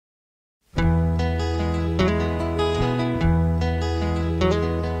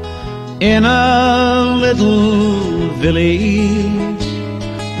In a little village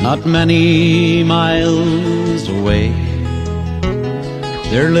not many miles away,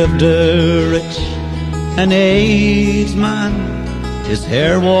 there lived a rich and aged man. His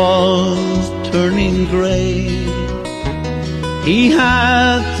hair was turning grey. He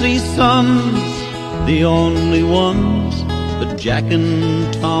had 3 sons, the only ones, but Jack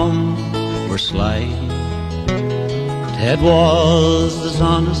and Tom were sly. Ted was as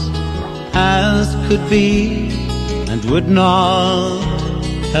honest as could be, and would not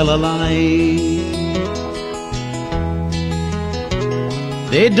tell a lie.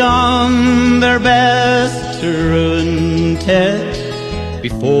 They done their best to ruin Ted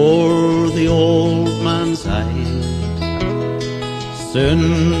before the old man's eyes.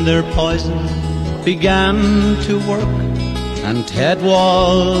 Soon their poison began to work, and Ted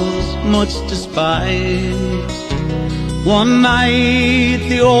was much despised. One night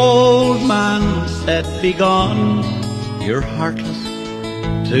the old man said, "Begone, you're heartless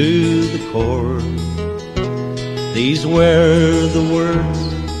to the core." These were the words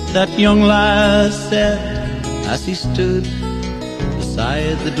that young lad said as he stood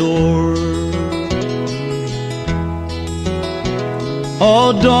beside the door.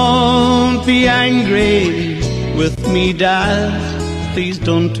 Oh, don't be angry with me, Dad. Please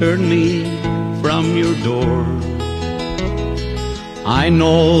don't turn me from your door. I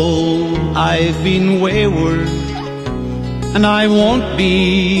know I've been wayward, and I won't be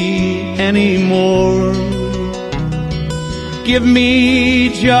anymore. Give me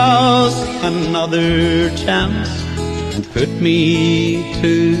just another chance and put me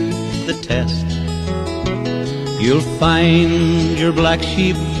to the test. You'll find your black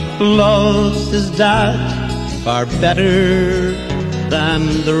sheep loves his dad far better than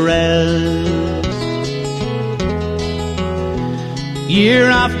the rest. Year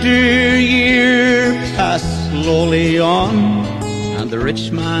after year passed slowly on, and the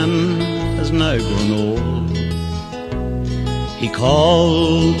rich man has now grown old. He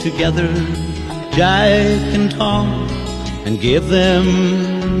called together Jack and Tom and gave them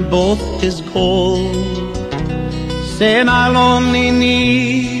both his gold, saying, "I'll only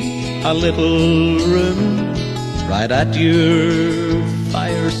need a little room right at your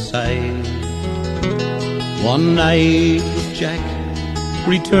fireside." One night with Jack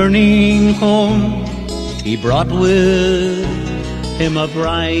returning home, he brought with him a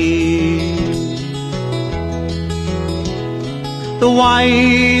bride. The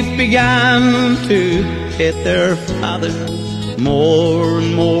wife began to hate their father more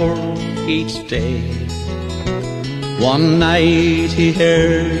and more each day. One night he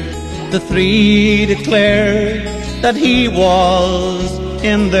heard the 3 declare that he was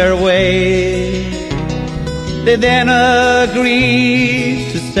in their way. They then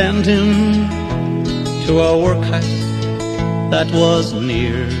agreed to send him to a workhouse that was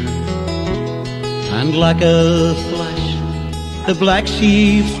near, and like a flash the black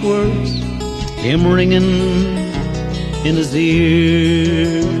sheep's words came ringing in his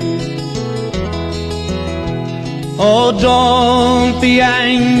ear. Oh, don't be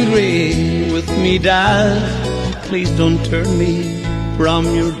angry with me, Dad. Please don't turn me from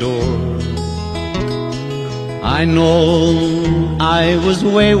your door. I know I was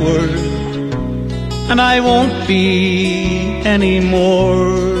wayward, and I won't be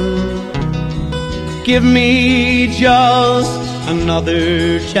anymore. Give me just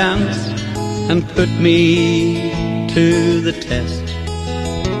another chance and put me to the test.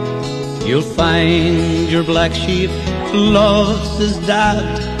 You'll find your black sheep loves his dad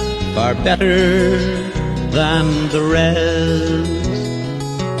far better than the rest.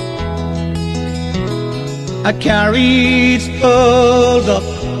 A carriage pulled up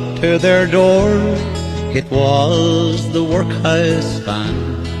to their door. It was the workhouse van.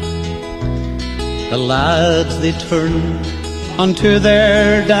 The lads, they turned unto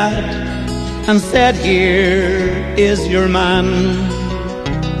their dad and said, "Here is your man."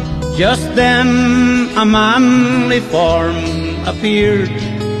 Just then a manly form appeared,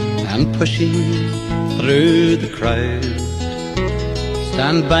 and pushing through the crowd,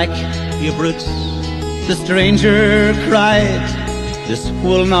 "Stand back, you brutes," the stranger cried, "this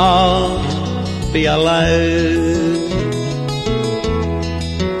will not be allowed.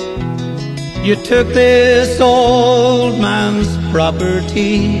 You took this old man's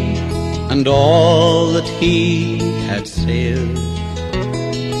property and all that he had saved.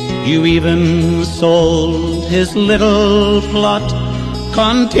 You even sold his little plot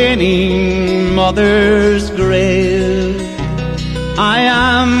containing mother's grave. I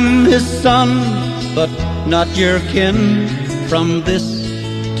am his son, but not your kin. From this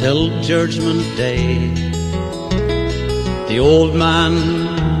till Judgment Day. The old man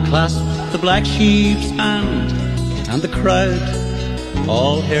clasped the black sheep's hand, and the crowd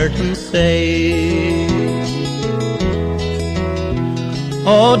all heard him say,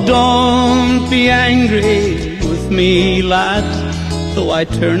 "Oh, don't be angry with me, lad, though I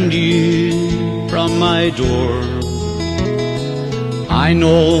turned you from my door. I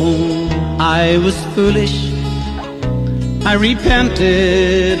know I was foolish, I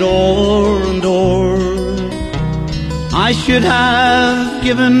repented o'er and o'er. I should have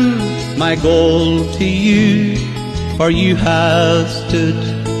given my gold to you, for you have stood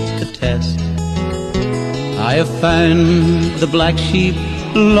the test. I have found the black sheep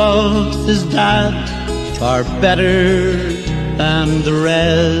loves his dad far better than the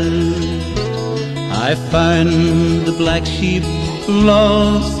rest. I found the black sheep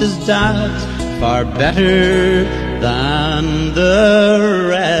loves his dad far better than the